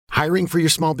Hiring for your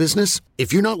small business?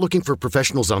 If you're not looking for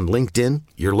professionals on LinkedIn,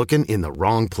 you're looking in the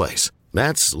wrong place.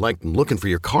 That's like looking for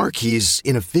your car keys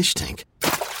in a fish tank.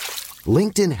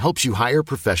 LinkedIn helps you hire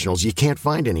professionals you can't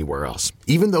find anywhere else,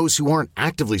 even those who aren't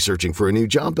actively searching for a new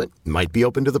job but might be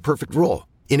open to the perfect role.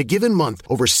 In a given month,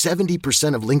 over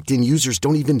 70% of LinkedIn users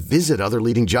don't even visit other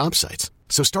leading job sites.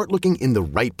 So start looking in the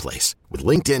right place. With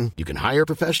LinkedIn, you can hire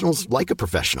professionals like a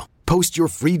professional. Post your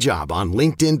free job on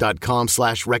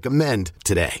linkedin.com/recommend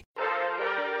today.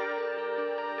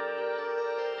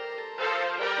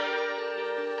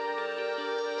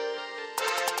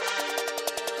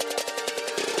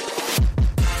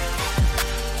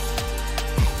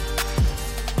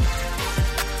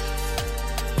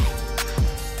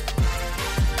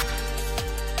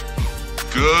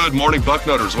 Good morning,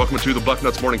 Bucknutters. Welcome to the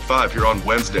Bucknuts Morning Five here on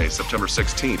Wednesday, September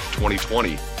 16th,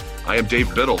 2020. I am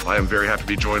Dave Biddle. I am very happy to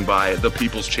be joined by the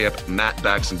People's Champ, Matt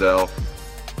Baxendale.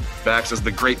 Bax, as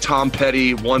the great Tom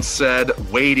Petty once said,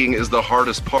 waiting is the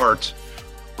hardest part.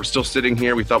 We're still sitting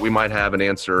here. We thought we might have an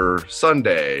answer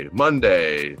Sunday,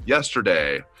 Monday,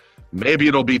 yesterday. Maybe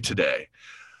it'll be today.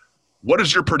 What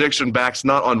is your prediction, Bax,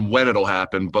 not on when it'll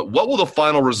happen, but what will the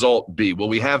final result be? Will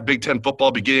we have Big Ten football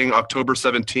beginning October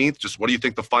 17th? Just what do you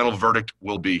think the final verdict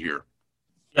will be here?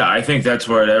 Yeah, I think that's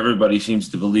what everybody seems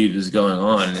to believe is going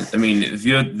on. I mean,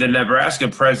 the Nebraska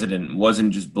president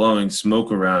wasn't just blowing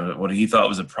smoke around what he thought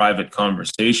was a private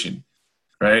conversation,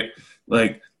 right?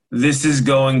 Like, this is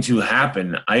going to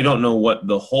happen. I don't know what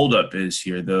the holdup is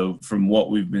here, though, from what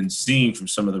we've been seeing from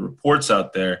some of the reports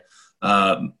out there.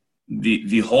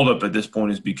 The holdup at this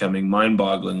point is becoming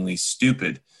mind-bogglingly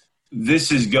stupid.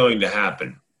 This is going to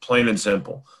happen, plain and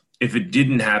simple. If it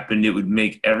didn't happen, it would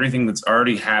make everything that's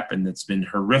already happened that's been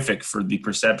horrific for the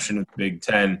perception of the Big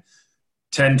Ten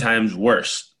 10 times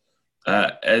worse.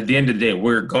 At the end of the day,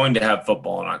 we're going to have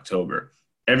football in October.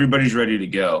 Everybody's ready to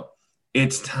go.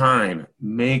 It's time.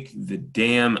 Make the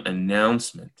damn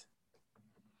announcement.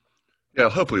 Yeah,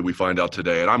 hopefully we find out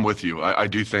today, and I'm with you. I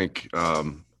do think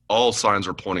all signs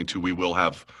are pointing to we will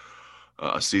have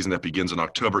a season that begins in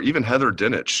October. Even Heather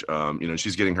Dinich,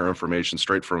 she's getting her information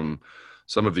straight from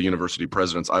some of the university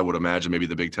presidents, I would imagine, maybe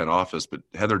the Big Ten office. But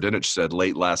Heather Dinich said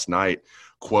late last night,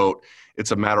 quote,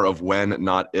 "It's a matter of when,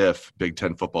 not if, Big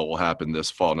Ten football will happen this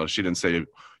fall." No, she didn't say,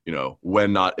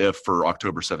 when, not if for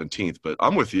October 17th. But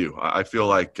I'm with you. I feel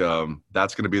like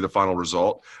that's going to be the final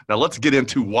result. Now let's get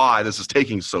into why this is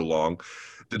taking so long.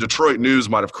 The Detroit News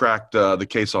might have cracked the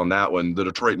case on that one. The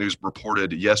Detroit News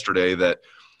reported yesterday that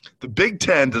the Big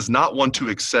Ten does not want to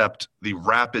accept the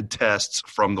rapid tests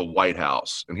from the White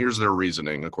House. And here's their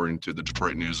reasoning, according to the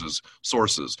Detroit News'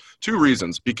 sources. Two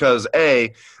reasons. Because,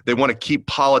 A, they want to keep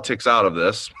politics out of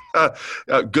this.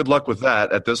 Good luck with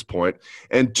that at this point.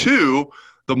 And two,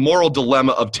 the moral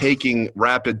dilemma of taking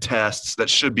rapid tests that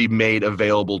should be made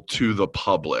available to the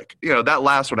public. That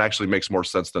last one actually makes more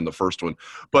sense than the first one.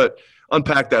 But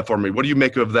unpack that for me. What do you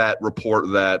make of that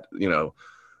report that,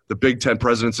 the Big Ten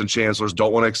presidents and chancellors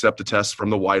don't want to accept the tests from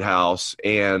the White House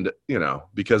and,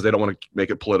 because they don't want to make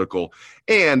it political,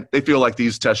 and they feel like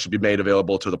these tests should be made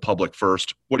available to the public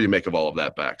first? What do you make of all of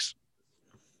that, Bax?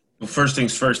 Well, first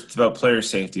things first, it's about player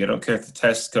safety. I don't care if the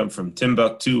tests come from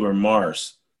Timbuktu or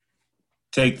Mars.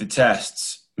 Take the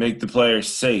tests, make the players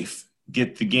safe,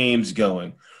 get the games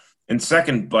going. And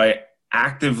second, by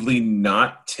actively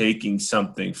not taking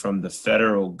something from the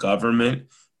federal government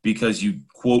because you,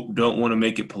 quote, don't want to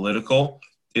make it political,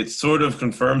 it sort of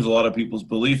confirms a lot of people's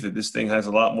belief that this thing has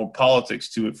a lot more politics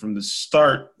to it from the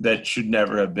start that should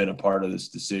never have been a part of this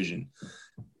decision.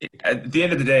 At the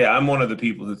end of the day, I'm one of the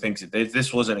people who thinks that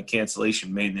this wasn't a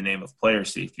cancellation made in the name of player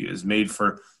safety. It was made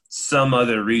for some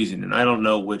other reason, and I don't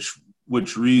know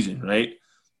which reason, right?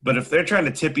 But if they're trying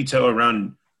to tippy-toe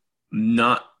around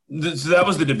so that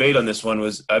was the debate on this one.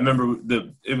 Was I remember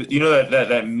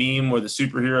that meme where the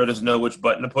superhero doesn't know which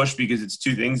button to push because it's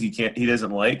two things he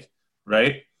doesn't like,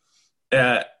 right?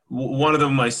 One of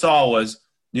them I saw was,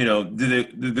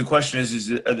 the question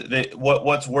is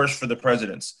what's worse for the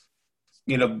presidents?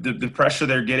 The pressure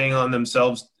they're getting on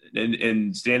themselves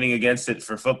and standing against it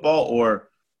for football, or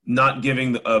not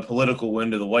giving a political win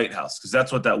to the White House, because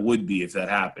that's what that would be if that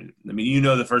happened. I mean,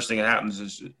 the first thing that happens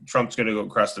is Trump's going to go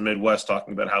across the Midwest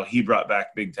talking about how he brought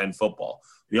back Big Ten football.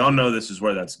 We all know this is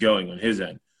where that's going on his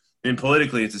end. And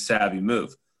politically, it's a savvy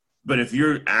move. But if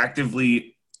you're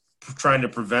actively trying to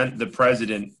prevent the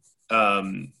president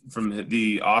from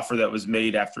the offer that was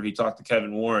made after he talked to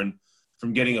Kevin Warren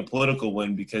from getting a political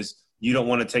win because you don't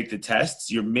want to take the tests,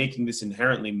 you're making this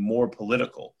inherently more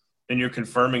political. And you're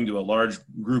confirming to a large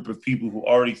group of people who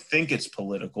already think it's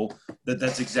political that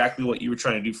that's exactly what you were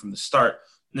trying to do from the start.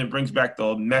 And it brings back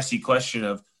the messy question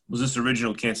of, Was this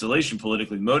original cancellation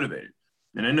politically motivated?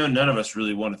 And I know none of us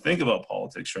really want to think about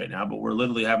politics right now, but we're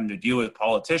literally having to deal with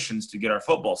politicians to get our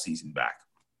football season back.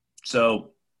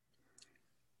 So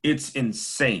it's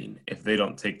insane if they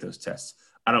don't take those tests.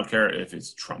 I don't care if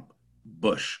it's Trump,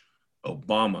 Bush,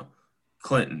 Obama,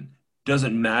 Clinton.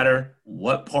 Doesn't matter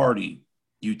what party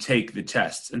you take the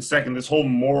tests. And second, this whole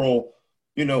moral,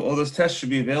 those tests should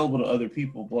be available to other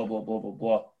people, blah, blah, blah, blah,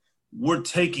 blah. We're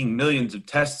taking millions of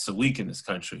tests a week in this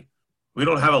country. We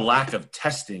don't have a lack of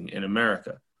testing in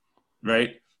America,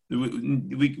 right?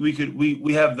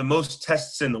 We have the most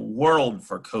tests in the world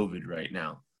for COVID right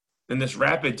now. And this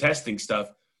rapid testing stuff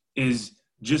is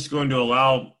just going to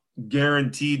allow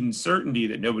guaranteed and certainty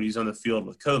that nobody's on the field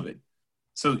with COVID.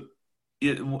 So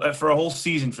for a whole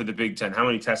season for the Big Ten, how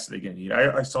many tests are they going to need?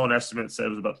 I saw an estimate that said it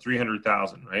was about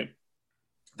 300,000, right?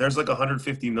 There's like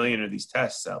 150 million of these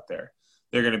tests out there.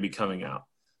 They're going to be coming out.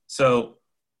 So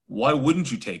why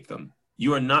wouldn't you take them?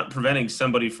 You are not preventing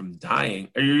somebody from dying,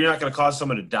 or you're not going to cause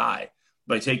someone to die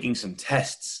by taking some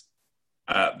tests.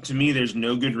 To me, there's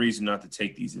no good reason not to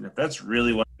take these. And if that's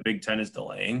really what the Big Ten is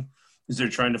delaying, is they're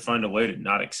trying to find a way to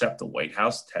not accept the White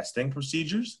House testing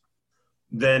procedures,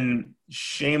 then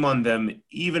shame on them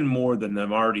even more than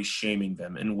them already shaming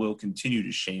them, and will continue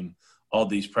to shame all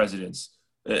these presidents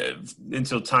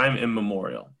until time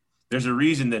immemorial. There's a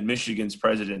reason that Michigan's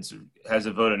president has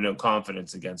a vote of no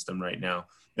confidence against him right now,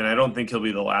 and I don't think he'll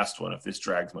be the last one if this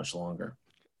drags much longer.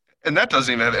 And that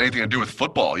doesn't even have anything to do with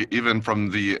football. Even from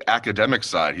the academic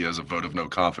side, he has a vote of no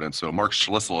confidence. So Mark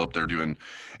Schlissel up there doing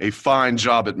a fine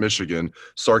job at Michigan,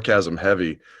 sarcasm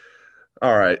heavy.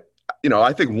 All right.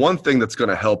 I think one thing that's going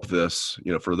to help this,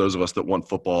 for those of us that want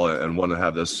football and want to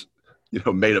have this,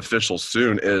 made official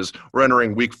soon, is we're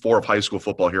entering week 4 of high school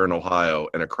football here in Ohio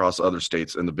and across other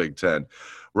states in the Big Ten.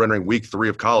 We're entering week 3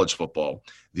 of college football.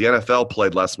 The NFL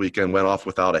played last weekend, went off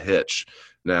without a hitch.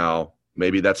 Now,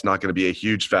 maybe that's not going to be a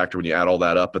huge factor when you add all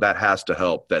that up, but that has to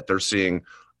help that they're seeing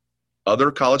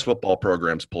other college football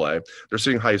programs play. They're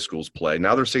seeing high schools play.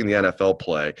 Now they're seeing the NFL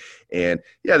play. And,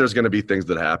 yeah, there's going to be things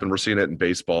that happen. We're seeing it in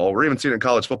baseball. We're even seeing it in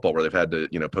college football where they've had to,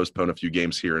 postpone a few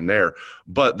games here and there.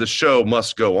 But the show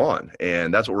must go on.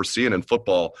 And that's what we're seeing in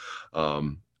football,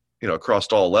 across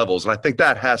all levels. And I think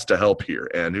that has to help here.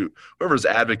 And whoever's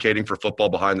advocating for football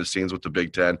behind the scenes with the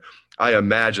Big Ten, I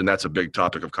imagine that's a big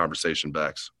topic of conversation,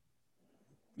 Bex.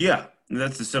 Yeah,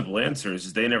 that's the simple answer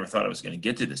is they never thought it was going to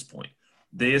get to this point.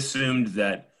 They assumed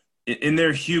that in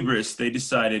their hubris, they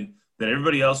decided that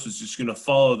everybody else was just going to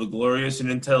follow the glorious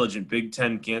and intelligent Big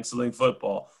Ten canceling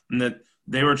football, and that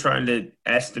they were trying to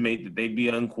estimate that they'd be,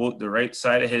 unquote, the right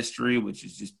side of history, which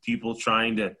is just people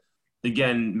trying to,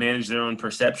 again, manage their own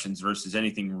perceptions versus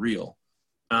anything real.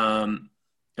 And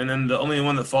then the only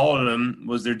one that followed them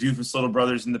was their doofus little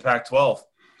brothers in the Pac-12.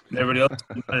 And everybody else,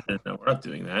 no, we're not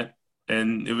doing that.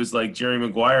 And it was like Jerry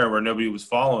Maguire where nobody was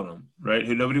following him, right?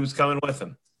 Who nobody was coming with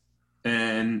him.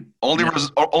 And only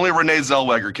Renee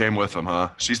Zellweger came with him,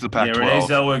 huh? She's the Pac-12. Yeah, Renee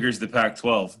Zellweger's the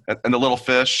Pac-12. And the little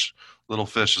fish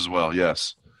as well,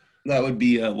 yes. That would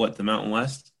be, the Mountain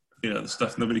West? The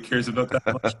stuff nobody cares about that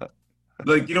much.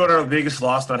 What our biggest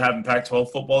loss not having Pac-12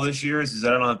 football this year is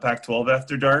that I don't have Pac-12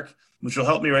 after dark, which will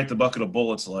help me write the bucket of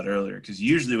bullets a lot earlier, because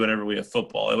usually whenever we have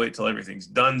football, I wait till everything's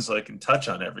done so I can touch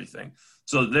on everything.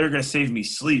 So they're going to save me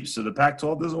sleep. So the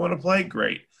Pac-12 doesn't want to play?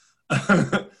 Great.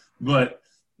 But at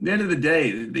the end of the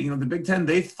day, the Big Ten,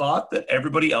 they thought that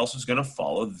everybody else was going to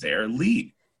follow their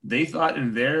lead. They thought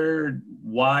in their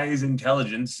wise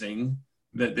intelligencing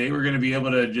that they were going to be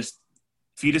able to just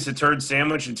feed us a turd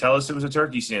sandwich and tell us it was a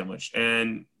turkey sandwich.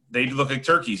 And they look like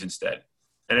turkeys instead.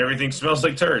 And everything smells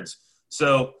like turds.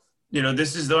 So,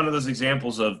 this is one of those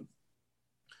examples of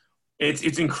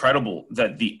it's incredible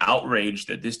that the outrage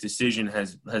that this decision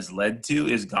has led to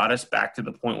has got us back to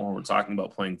the point where we're talking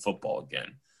about playing football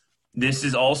again. This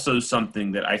is also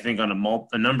something that I think on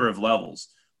a number of levels,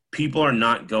 people are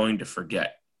not going to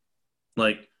forget.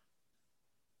 Kevin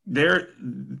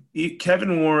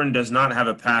Warren does not have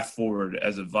a path forward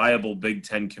as a viable Big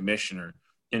Ten commissioner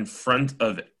in front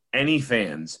of any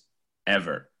fans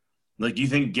ever. You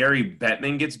think Gary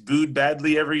Bettman gets booed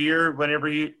badly every year whenever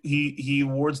he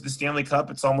awards the Stanley Cup?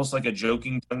 It's almost like a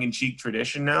joking, tongue-in-cheek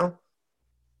tradition now.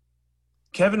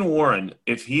 Kevin Warren,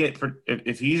 if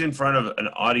he's in front of an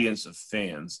audience of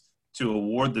fans to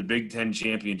award the Big Ten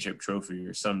championship trophy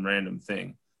or some random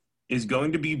thing, is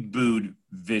going to be booed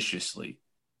viciously.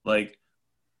 I'm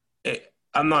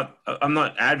not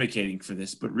advocating for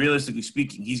this, but realistically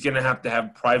speaking, he's going to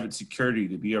have private security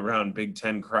to be around Big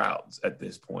Ten crowds at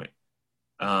this point.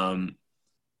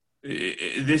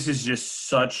 This is just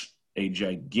such a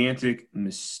gigantic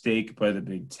mistake by the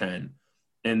Big Ten.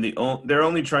 and they're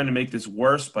only trying to make this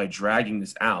worse by dragging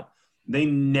this out. They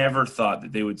never thought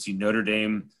that they would see Notre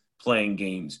Dame playing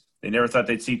games. They never thought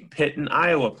they'd see Pitt and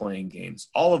Iowa playing games,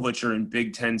 all of which are in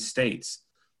Big Ten states.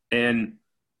 And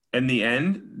in the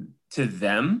end, to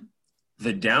them,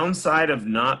 the downside of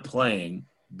not playing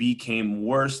became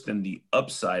worse than the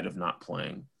upside of not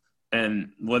playing.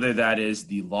 And whether that is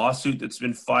the lawsuit that's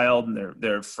been filed and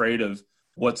they're afraid of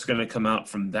what's going to come out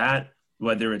from that,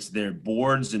 whether it's their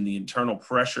boards and the internal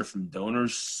pressure from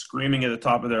donors screaming at the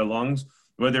top of their lungs,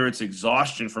 whether it's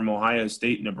exhaustion from Ohio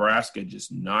State and Nebraska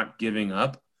just not giving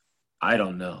up, I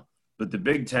don't know. But the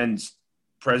Big Ten's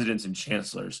presidents and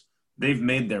chancellors, they've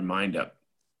made their mind up.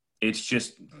 It's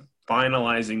just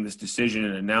finalizing this decision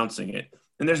and announcing it.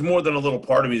 And there's more than a little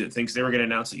part of me that thinks they were going to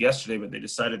announce it yesterday, but they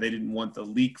decided they didn't want the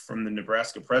leak from the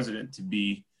Nebraska president to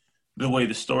be the way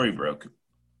the story broke.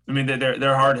 I mean,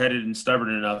 they're hard-headed and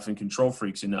stubborn enough and control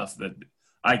freaks enough that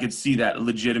I could see that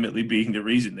legitimately being the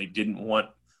reason they didn't want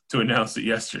to announce it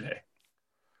yesterday.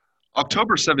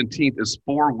 October 17th is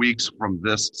 4 weeks from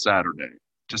this Saturday.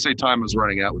 To say time is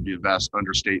running out would be a vast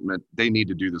understatement. They need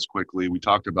to do this quickly. We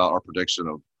talked about our prediction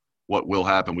of what will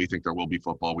happen. We think there will be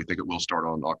football. We think it will start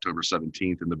on October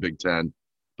 17th in the Big Ten,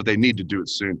 but they need to do it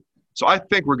soon. So I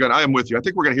think I am with you. I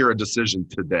think we're going to hear a decision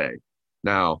today.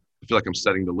 Now, I feel like I'm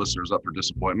setting the listeners up for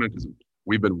disappointment because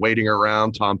we've been waiting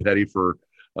around Tom Petty for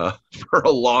a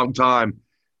long time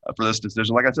for this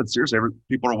decision. Like I said, seriously,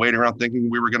 people are waiting around thinking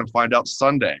we were going to find out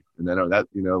Sunday, and then that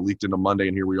leaked into Monday,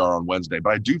 and here we are on Wednesday.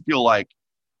 But I do feel like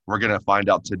we're going to find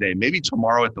out today, maybe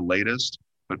tomorrow at the latest.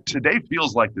 But today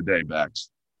feels like the day,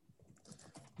 Bax.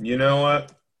 You know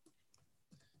what?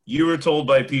 You were told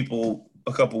by people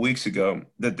a couple weeks ago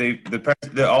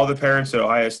that all the parents at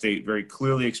Ohio State very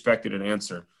clearly expected an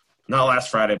answer. Not last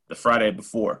Friday, but the Friday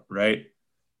before, right?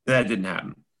 That didn't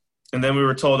happen. And then we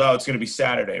were told, it's going to be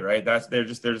Saturday, right? They're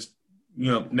just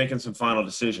making some final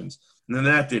decisions. And then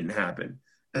that didn't happen.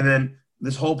 And then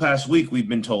this whole past week we've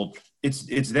been told it's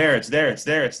there, and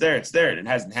it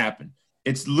hasn't happened.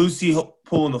 It's Lucy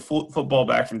pulling the football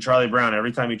back from Charlie Brown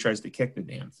every time he tries to kick the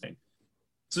damn thing.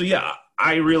 So, yeah,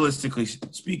 I realistically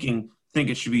speaking think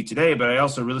it should be today, but I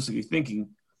also realistically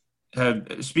have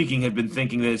been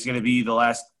thinking that it's going to be the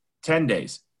last 10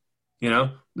 days.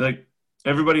 Like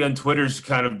everybody on Twitter's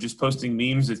kind of just posting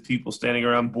memes of people standing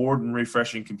around bored and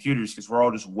refreshing computers because we're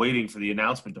all just waiting for the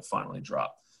announcement to finally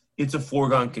drop. It's a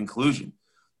foregone conclusion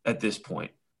at this point.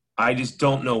 I just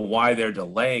don't know why they're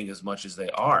delaying as much as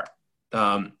they are.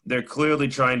 They're clearly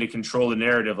trying to control the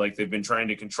narrative like they've been trying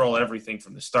to control everything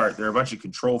from the start. They're a bunch of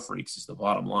control freaks is the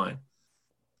bottom line.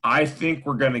 I think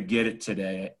we're going to get it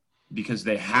today because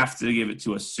they have to give it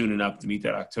to us soon enough to meet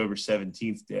that October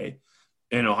 17th day.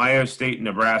 And Ohio State and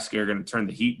Nebraska are going to turn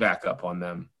the heat back up on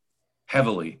them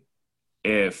heavily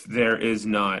if there is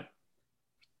not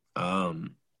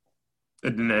an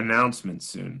announcement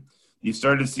soon. You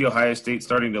started to see Ohio State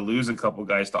starting to lose a couple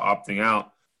guys to opting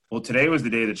out. Well, today was the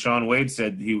day that Shaun Wade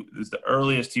said he was the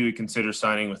earliest he would consider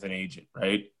signing with an agent,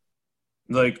 right?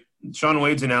 Like Shaun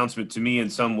Wade's announcement to me in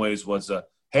some ways was a,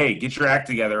 hey, get your act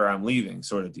together or I'm leaving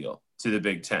sort of deal to the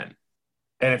Big Ten.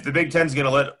 And if the Big Ten's going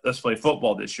to let us play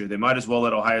football this year, they might as well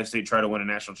let Ohio State try to win a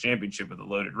national championship with a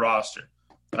loaded roster.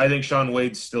 I think Shaun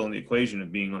Wade's still in the equation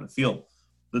of being on the field.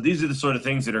 But these are the sort of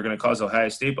things that are going to cause Ohio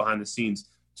State behind the scenes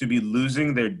to be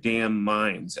losing their damn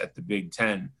minds at the Big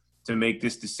Ten to make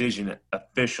this decision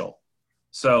official.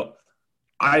 So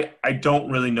I don't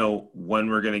really know when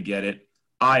we're going to get it.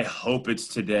 I hope it's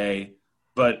today.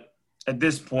 But at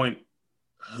this point,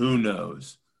 who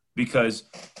knows? Because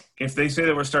if they say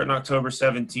that we're starting October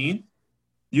 17th,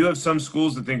 you have some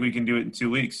schools that think we can do it in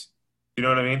 2 weeks. You know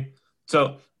what I mean?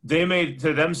 So they may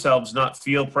to themselves not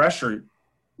feel pressured.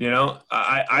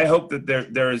 I hope that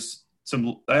there is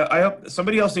some – I hope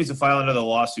somebody else needs to file another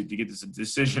lawsuit to get this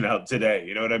decision out today.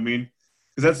 You know what I mean?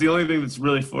 Because that's the only thing that's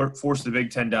really forced the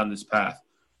Big Ten down this path.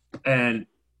 And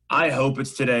I hope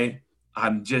it's today.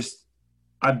 I've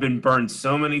been burned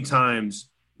so many times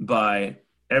by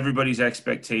everybody's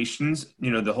expectations,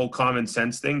 the whole common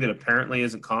sense thing that apparently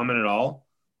isn't common at all,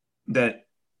 that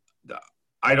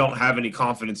I don't have any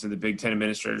confidence in the Big Ten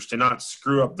administrators to not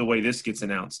screw up the way this gets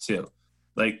announced too.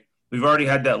 Like we've already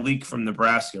had that leak from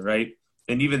Nebraska, right?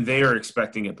 And even they are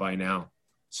expecting it by now.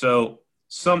 So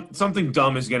something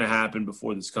dumb is going to happen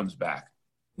before this comes back.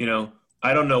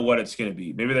 I don't know what it's going to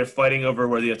be. Maybe they're fighting over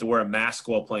whether you have to wear a mask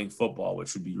while playing football,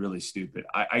 which would be really stupid.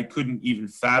 I couldn't even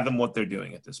fathom what they're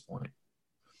doing at this point.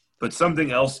 But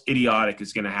something else idiotic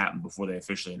is going to happen before they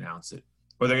officially announce it.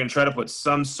 Or they're going to try to put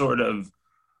some sort of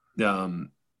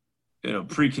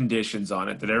preconditions on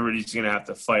it that everybody's going to have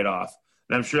to fight off.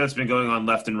 And I'm sure that's been going on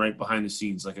left and right behind the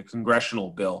scenes, like a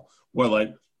congressional bill where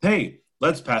like, hey,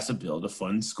 let's pass a bill to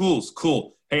fund schools.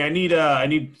 Cool. Hey, I need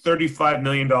 $35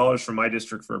 million for my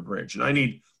district for a bridge. And I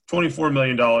need $24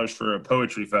 million for a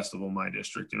poetry festival in my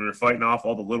district. And we're fighting off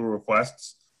all the little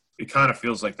requests. It kind of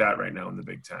feels like that right now in the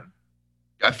Big Ten.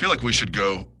 I feel like we should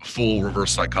go full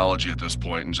reverse psychology at this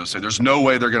point and just say there's no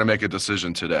way they're going to make a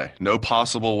decision today. No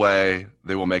possible way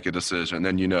they will make a decision. And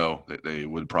then that they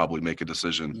would probably make a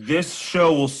decision. This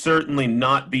show will certainly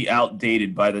not be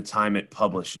outdated by the time it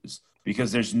publishes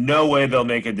because there's no way they'll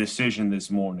make a decision this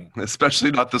morning.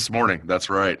 Especially not this morning. That's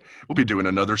right. We'll be doing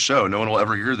another show. No one will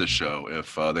ever hear this show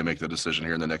if they make the decision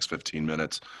here in the next 15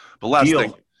 minutes. But last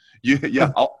thing.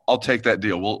 Yeah, I'll take that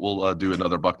deal. We'll do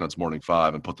another Bucknuts Morning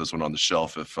 5 and put this one on the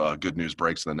shelf if good news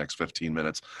breaks in the next 15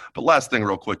 minutes. But last thing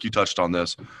real quick, you touched on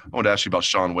this. I wanted to ask you about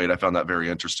Shaun Wade. I found that very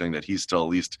interesting that he's still at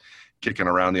least kicking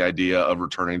around the idea of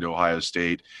returning to Ohio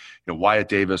State. Wyatt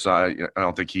Davis, I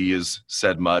don't think he has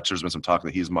said much. There's been some talk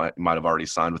that he might have already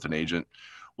signed with an agent.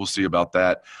 We'll see about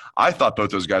that. I thought both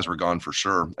those guys were gone for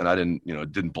sure, and I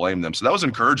didn't blame them. So that was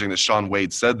encouraging that Shaun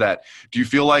Wade said that. Do you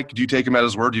take him at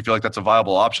his word? Do you feel like that's a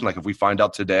viable option? Like if we find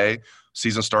out today,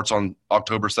 season starts on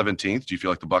October 17th, do you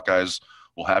feel like the Buckeyes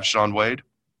will have Shaun Wade?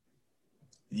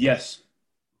 Yes,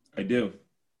 I do.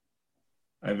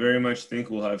 I very much think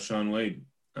we'll have Shaun Wade.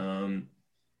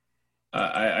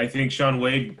 I think Shaun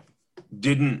Wade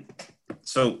didn't –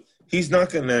 so he's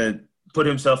not going to – put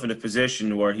himself in a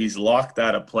position where he's locked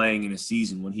out of playing in a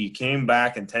season when he came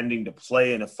back intending to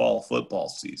play in a fall football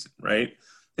season, right?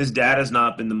 His dad has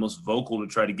not been the most vocal to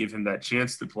try to give him that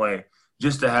chance to play,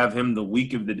 just to have him the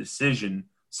week of the decision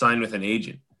sign with an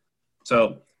agent.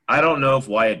 So I don't know if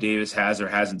Wyatt Davis has or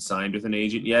hasn't signed with an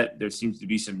agent yet. There seems to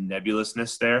be some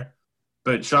nebulousness there.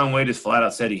 But Shaun Wade has flat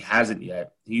out said he hasn't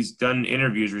yet. He's done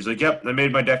interviews where he's like, yep, I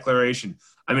made my declaration.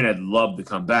 I mean, I'd love to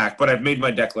come back, but I've made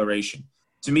my declaration.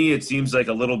 To me, it seems like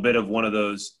a little bit of one of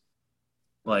those,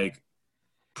 like,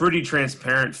 pretty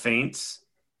transparent feints,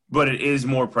 but it is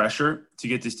more pressure to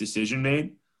get this decision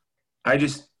made.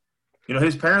 His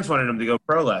parents wanted him to go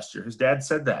pro last year. His dad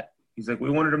said that. He's like,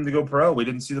 we wanted him to go pro. We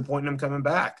didn't see the point in him coming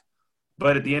back.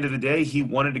 But at the end of the day, he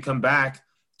wanted to come back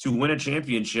to win a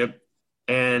championship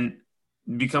and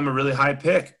become a really high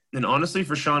pick. And honestly,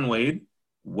 for Shaun Wade,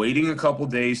 waiting a couple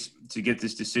days to get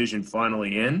this decision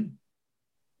finally in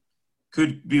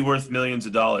could be worth millions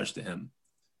of dollars to him.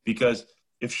 Because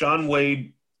if Shaun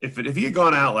Wade, if he had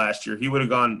gone out last year, he would have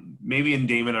gone maybe in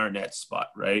Damon Arnett's spot,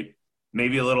 right?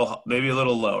 Maybe a little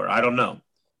lower. I don't know,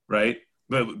 right?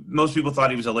 But most people thought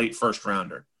he was a late first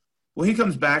rounder. Well, he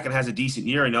comes back and has a decent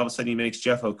year, and all of a sudden he makes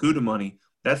Jeff Okudah money.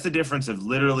 That's the difference of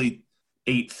literally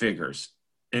 8 figures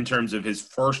in terms of his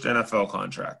first NFL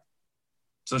contract.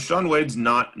 So Shaun Wade's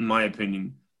not, in my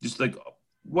opinion, just like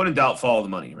when in doubt, follow the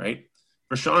money, right?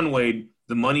 For Shaun Wade,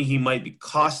 the money he might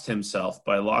cost himself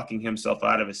by locking himself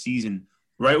out of a season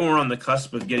right when we're on the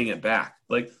cusp of getting it back.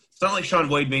 Like, it's not like Shaun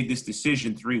Wade made this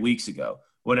decision 3 weeks ago,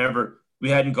 whenever we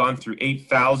hadn't gone through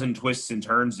 8,000 twists and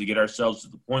turns to get ourselves to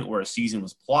the point where a season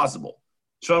was plausible.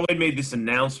 Shaun Wade made this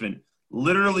announcement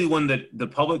literally when the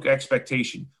public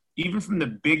expectation, even from the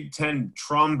Big Ten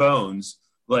trombones,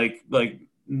 like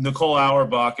Nicole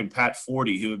Auerbach and Pat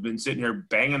Forty, who have been sitting here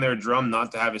banging their drum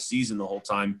not to have a season the whole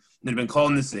time, and have been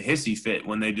calling this a hissy fit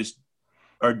when they just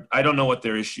are. I don't know what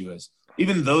their issue is.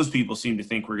 Even those people seem to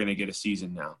think we're going to get a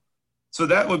season now. So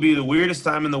that would be the weirdest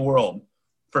time in the world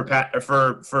for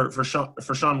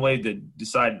Shaun Wade to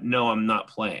decide, no, I'm not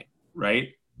playing, right?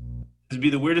 It would be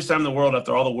the weirdest time in the world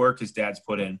after all the work his dad's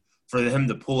put in for him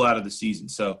to pull out of the season.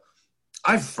 So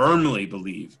I firmly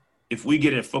believe if we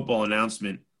get a football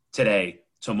announcement today,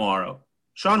 tomorrow,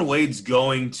 Shaun Wade's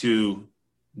going to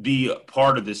be a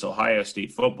part of this Ohio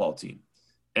State football team.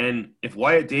 And if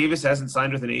Wyatt Davis hasn't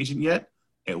signed with an agent yet,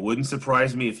 it wouldn't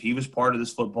surprise me if he was part of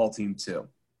this football team too.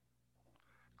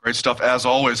 Great stuff, as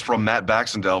always, from Matt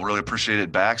Baxendale. Really appreciate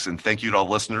it, Bax, and thank you to all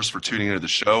listeners for tuning into the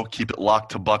show. Keep it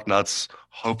locked to Bucknuts.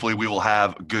 Hopefully we will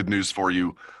have good news for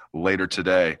you later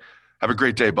today. Have a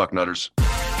great day, Bucknutters.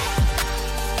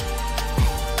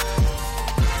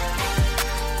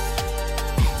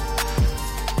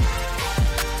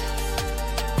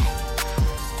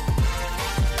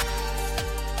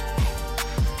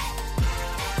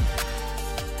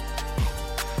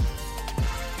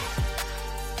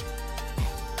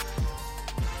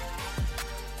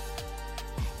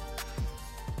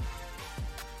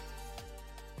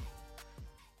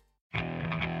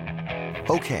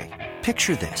 Okay,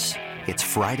 picture this. It's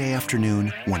Friday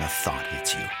afternoon when a thought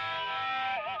hits you.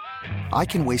 I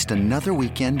can waste another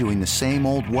weekend doing the same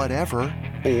old whatever,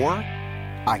 or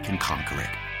I can conquer it.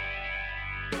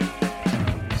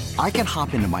 I can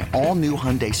hop into my all-new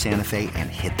Hyundai Santa Fe and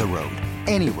hit the road.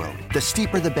 Any road. The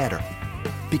steeper, the better.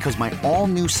 Because my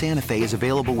all-new Santa Fe is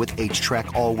available with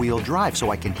H-Track all-wheel drive,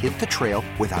 so I can hit the trail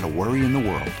without a worry in the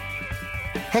world.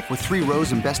 Heck, with 3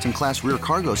 rows and best-in-class rear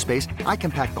cargo space, I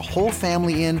can pack the whole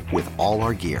family in with all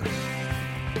our gear.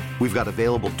 We've got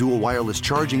available dual wireless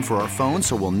charging for our phones,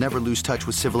 so we'll never lose touch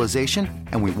with civilization,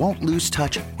 and we won't lose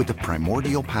touch with the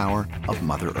primordial power of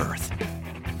Mother Earth.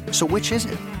 So which is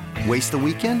it? Waste the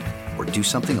weekend or do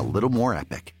something a little more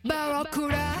epic?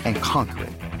 And conquer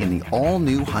it in the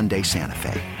all-new Hyundai Santa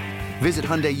Fe. Visit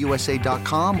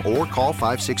HyundaiUSA.com or call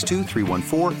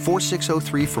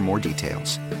 562-314-4603 for more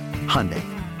details. Hyundai,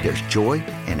 there's joy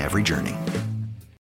in every journey.